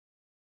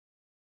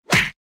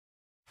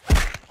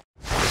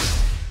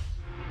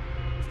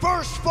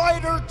first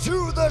fighter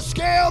to the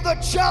scale, the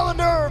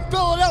challenger,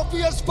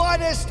 Philadelphia's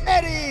finest,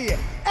 Eddie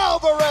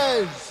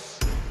Alvarez.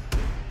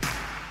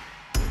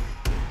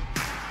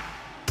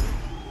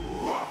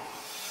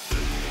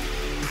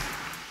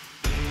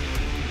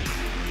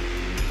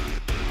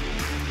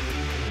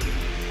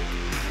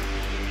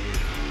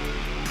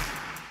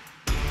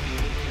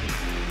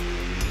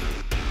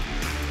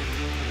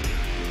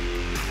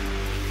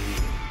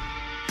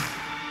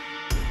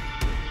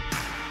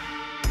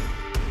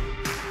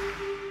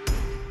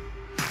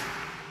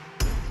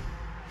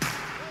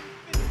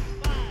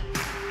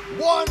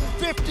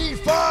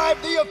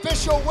 $155, the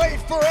official weight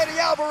for Eddie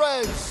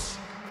Alvarez.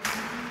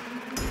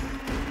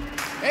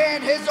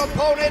 And his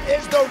opponent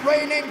is the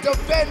reigning,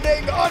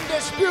 defending,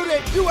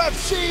 undisputed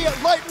UFC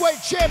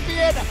lightweight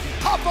champion,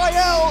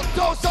 Rafael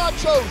Dos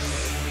Anjos.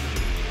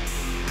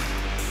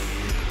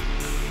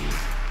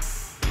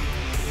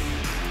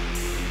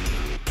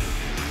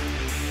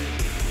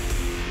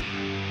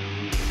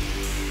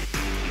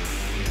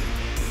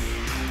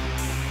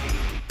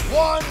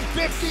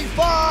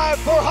 $155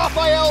 for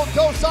Rafael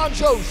Dos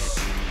Anjos.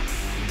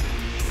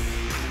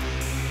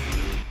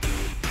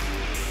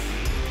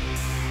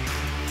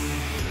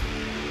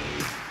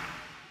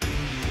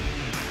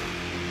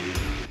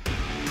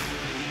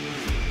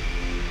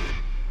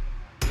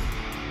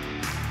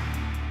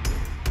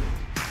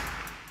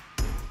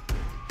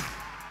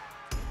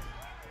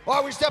 All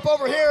right, we step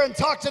over here and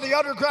talk to the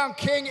Underground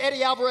King,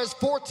 Eddie Alvarez,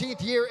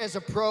 14th year as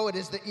a pro. It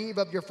is the eve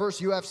of your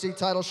first UFC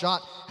title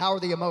shot. How are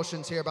the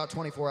emotions here about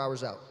 24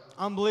 hours out?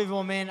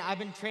 Unbelievable, man. I've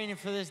been training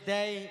for this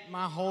day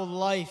my whole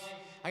life.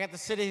 I got the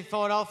city of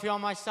Philadelphia on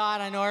my side.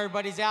 I know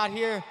everybody's out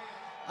here.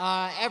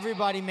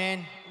 Everybody,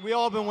 man. We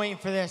all been waiting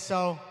for this,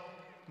 so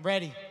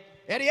ready.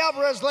 Eddie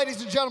Alvarez,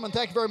 ladies and gentlemen,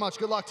 thank you very much.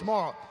 Good luck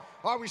tomorrow.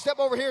 All right, we step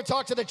over here and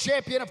talk to the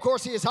champion. Of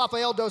course, he is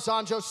Rafael Dos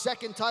Anjos,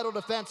 second title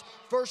defense.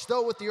 First,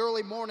 though, with the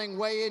early morning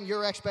weigh-in,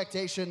 your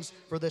expectations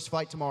for this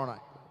fight tomorrow night?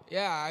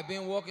 Yeah, I've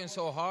been working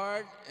so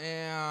hard,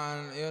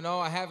 and, you know,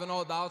 I have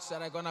no doubts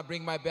that I'm going to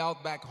bring my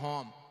belt back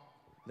home.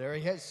 There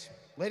he is.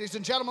 Ladies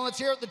and gentlemen, let's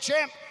hear it, the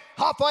champ,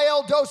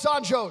 Rafael Dos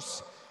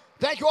Anjos.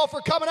 Thank you all for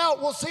coming out.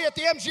 We'll see you at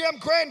the MGM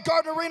Grand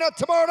Garden Arena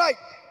tomorrow night.